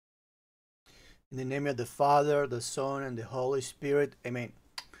In the name of the Father, the Son, and the Holy Spirit. Amen.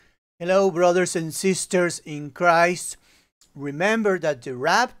 Hello, brothers and sisters in Christ. Remember that the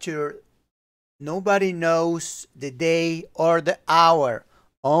rapture, nobody knows the day or the hour.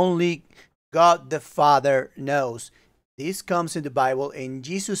 Only God the Father knows. This comes in the Bible, and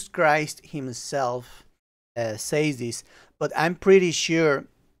Jesus Christ Himself says this. But I'm pretty sure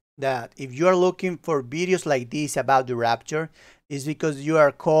that if you are looking for videos like this about the rapture, it's because you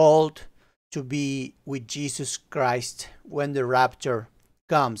are called to be with Jesus Christ when the rapture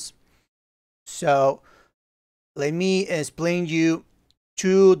comes. So let me explain you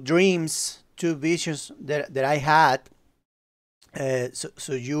two dreams, two visions that I had,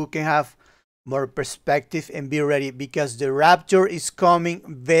 so you can have more perspective and be ready because the rapture is coming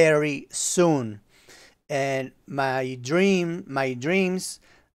very soon. And my dreams,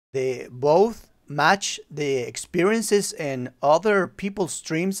 they both match the experiences and other people's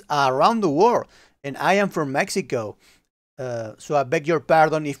dreams around the world. And I am from Mexico, so I beg your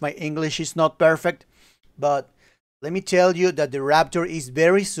pardon if my English is not perfect, but let me tell you that the rapture is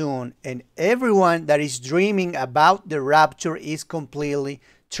very soon, and everyone that is dreaming about the rapture is completely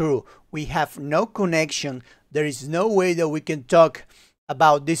true. We have no connection. There is no way that we can talk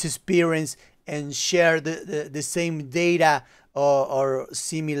about this experience and share the same data or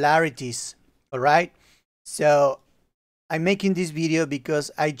similarities. All right. So I'm making this video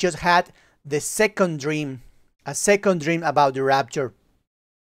because I just had the second dream, a second dream about the rapture.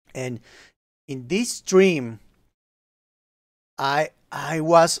 And in this dream, I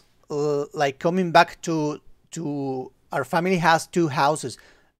was like coming back to our family has two houses,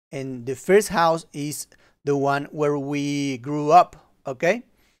 and the first house is the one where we grew up. Okay,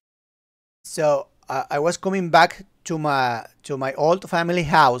 so I was coming back to my old family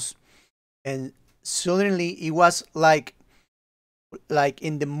house, and suddenly it was like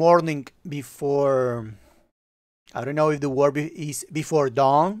in the morning before, I don't know if the word is before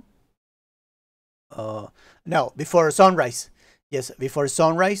dawn. uh no, before sunrise. Yes, before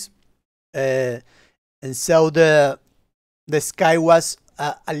sunrise. uh and so the sky was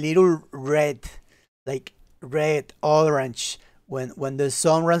a little red, like red orange, when the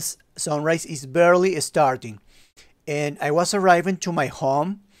sunrise is barely starting. And I was arriving to my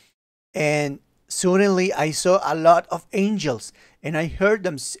home, and suddenly I saw a lot of angels, and I heard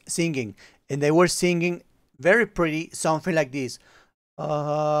them singing, and they were singing very pretty, something like this.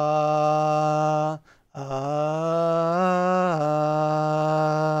 Ah, ah,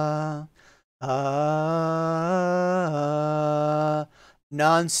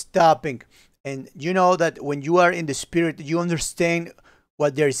 non-stopping. And you know that when you are in the spirit, you understand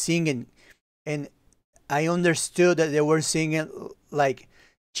what they're singing. And I understood that they were singing like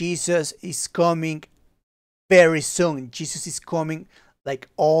Jesus is coming very soon. Jesus is coming like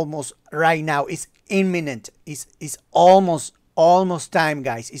almost right now. It's imminent. It's almost time,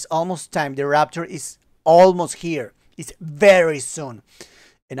 guys. It's almost time. The rapture is almost here. It's very soon.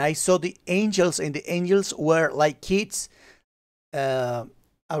 And I saw the angels, and the angels were like kids, uh,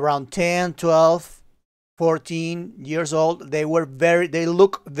 around 10, 12, 14 years old. They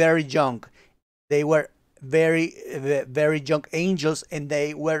look very young. They were very young angels, and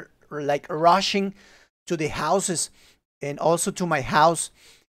they were like rushing to the houses and also to my house.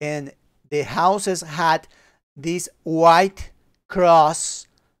 And the houses had this white cross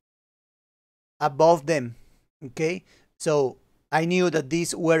above them. Okay, so I knew that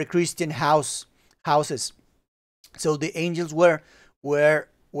these were Christian houses. So the angels were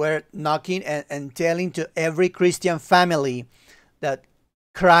knocking and telling to every Christian family that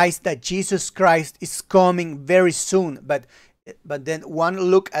that Jesus Christ is coming very soon. But then one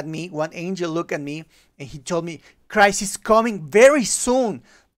angel looked at me, and he told me, Christ is coming very soon.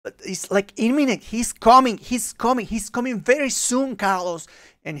 But it's like imminent. He's coming very soon, Carlos.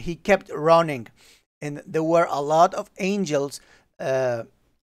 And he kept running. And there were a lot of angels, uh,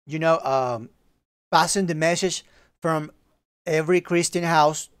 you know, passing the message from every Christian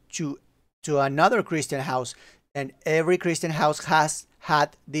house to another Christian house. And every Christian house has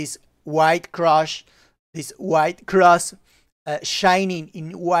had this white cross, shining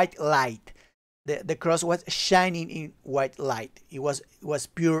in white light. The cross was shining in white light. It was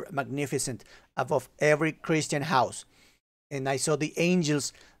pure magnificent above every Christian house. And I saw the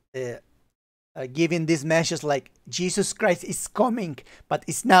angels giving this message like Jesus Christ is coming, but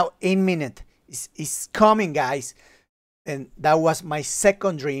it's now imminent. It's coming, guys. And that was my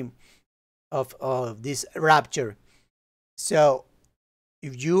second dream of this rapture. So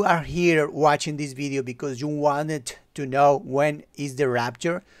if you are here watching this video because you wanted to know when is the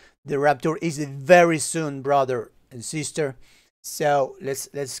rapture is very soon, brother and sister. So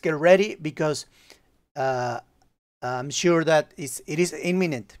let's get ready, because uh, I'm sure that it is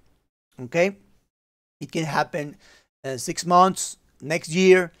imminent. Okay, it can happen 6 months, next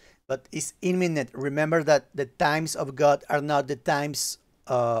year, but it's imminent. Remember that the times of God are not the times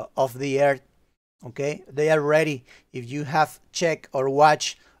of the earth. Okay, they are ready. If you have checked or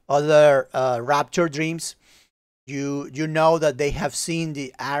watched other rapture dreams, you know that they have seen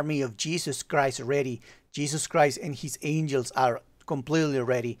the army of Jesus Christ ready. Jesus Christ and his angels are completely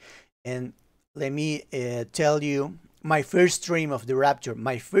ready. And let me tell you, my first dream of the rapture,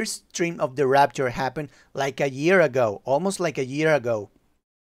 my first dream of the rapture happened like a year ago, almost like a year ago.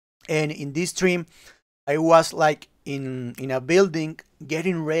 And in this dream, I was like in a building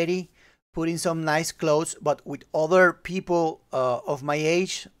getting ready, putting some nice clothes, but with other people of my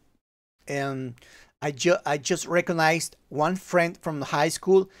age. And I just recognized one friend from high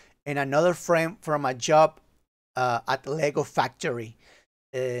school and another friend from a job at Lego factory.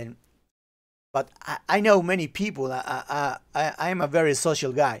 And but I know many people. I am a very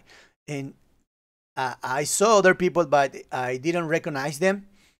social guy, and I saw other people, but I didn't recognize them.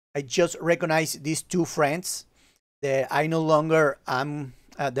 I just recognized these two friends that I no longer am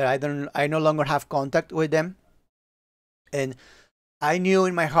that I no longer have contact with them. And I knew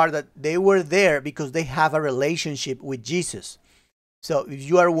in my heart that they were there because they have a relationship with Jesus. So if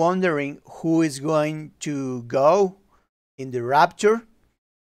you are wondering who is going to go in the rapture,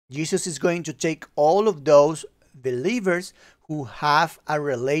 Jesus is going to take all of those believers who have a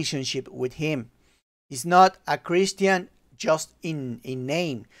relationship with him. It's not a Christian just in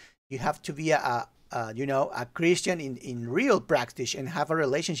name. You have to be a Christian in real practice and have a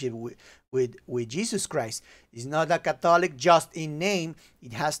relationship with Jesus Christ. It's not a Catholic just in name.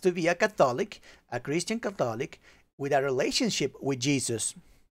 It has to be a Catholic, a Christian Catholic, with a relationship with Jesus.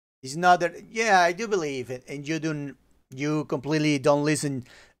 It's not that, yeah, I do believe it, and you completely don't listen,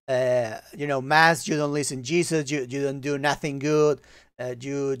 mass. You don't listen Jesus. You don't do nothing good.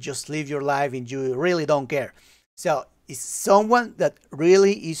 You just live your life and you really don't care. So it's someone that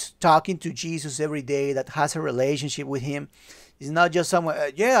really is talking to Jesus every day, that has a relationship with him. It's not just someone,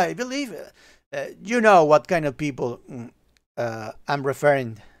 yeah, I believe. You know what kind of people I'm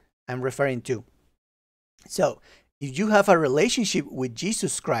referring to. So if you have a relationship with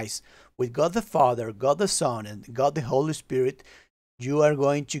Jesus Christ, with God the Father, God the Son, and God the Holy Spirit, you are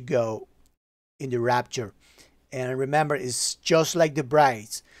going to go in the rapture. And remember, it's just like the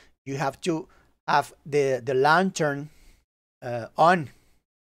brides. You have to have the lantern on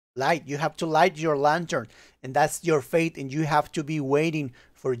light. You have to light your lantern, and that's your faith. And you have to be waiting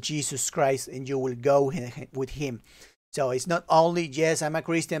for Jesus Christ, and you will go with him. So it's not only, yes, I'm a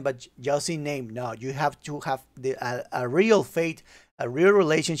Christian, but just in name. No, you have to have a real faith, a real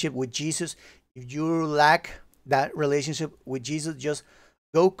relationship with Jesus. If you lack that relationship with Jesus, just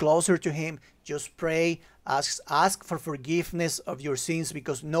go closer to him. Just pray, ask for forgiveness of your sins,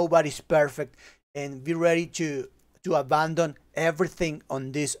 because nobody's perfect, and be ready to abandon everything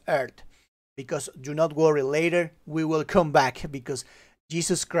on this earth, because do not worry, later we will come back, because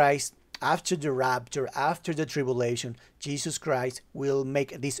Jesus Christ, after the rapture, after the tribulation, Jesus Christ will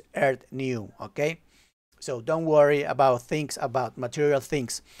make this earth new. Okay, so don't worry about things, about material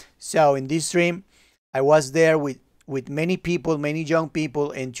things. So in this dream, I was there with many people, many young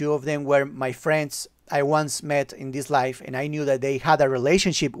people, and two of them were my friends I once met in this life, and I knew that they had a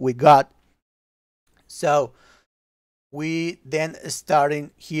relationship with God. So we then started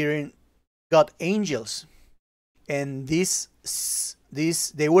hearing God angels, and this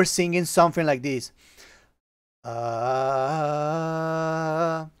they were singing something like this. Ah,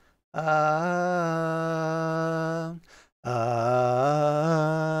 ah,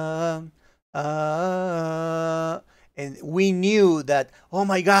 ah, and we knew that, oh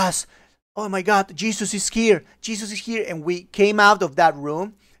my gosh, oh my God, Jesus is here, Jesus is here. And we came out of that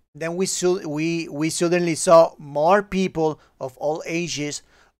room. Then we suddenly saw more people of all ages,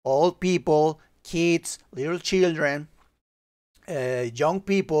 old people, kids, little children, young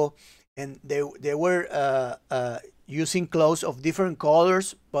people, and they were using clothes of different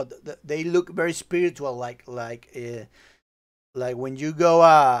colors, but they look very spiritual, like when you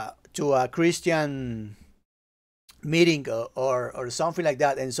go to a Christian meeting, or something like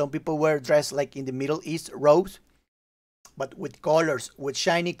that. And some people were dressed like in the Middle East robes, but with colors, with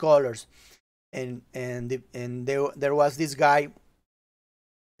shiny colors. And there was this guy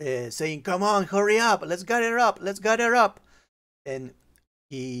saying, "Come on, hurry up! Let's get her up! Let's get her up!" And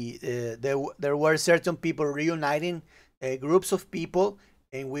there were certain people reuniting groups of people,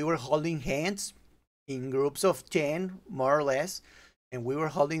 and we were holding hands in groups of 10, more or less, and we were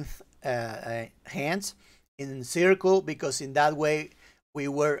holding hands, in circle, because in that way we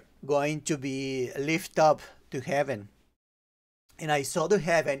were going to be lifted up to heaven. And I saw the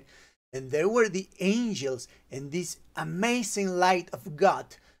heaven, and there were the angels, and this amazing light of God.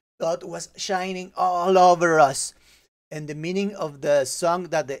 God was shining all over us. And the meaning of the song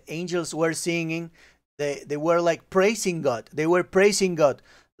that the angels were singing, they were like praising God. They were praising God,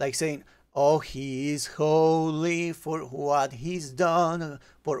 like saying, "Oh, He is holy for what He's done."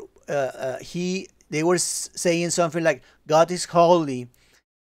 For they were saying something like, "God is holy.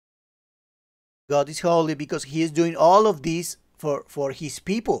 God is holy because He is doing all of this for His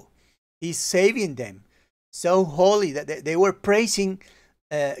people. He's saving them. So holy that they were praising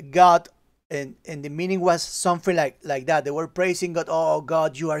God, and the meaning was something like that. They were praising God. "Oh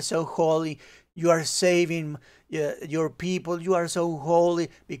God, you are so holy. You are saving your people. You are so holy,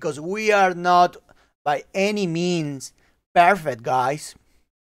 because we are not by any means perfect, guys,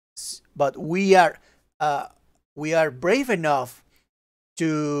 but we are brave enough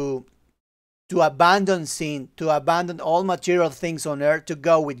to abandon sin, to abandon all material things on earth, to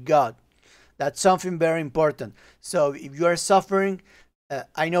go with God. That's something very important. So if you are suffering,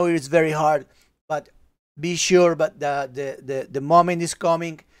 I know it's very hard, but be sure that the moment is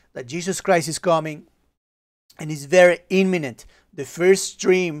coming, that Jesus Christ is coming, and it's very imminent. The first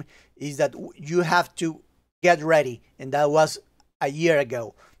dream is that you have to get ready, and that was a year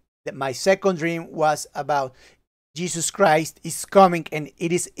ago. My second dream was about Jesus Christ is coming, and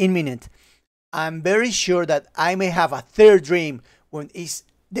it is imminent. I'm very sure that I may have a third dream when it's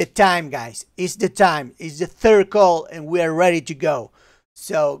the time, guys. It's the time. It's the third call, and we are ready to go.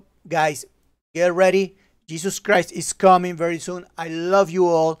 So, guys, get ready. Jesus Christ is coming very soon. I love you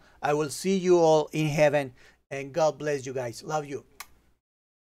all. I will see you all in heaven. And God bless you guys. Love you.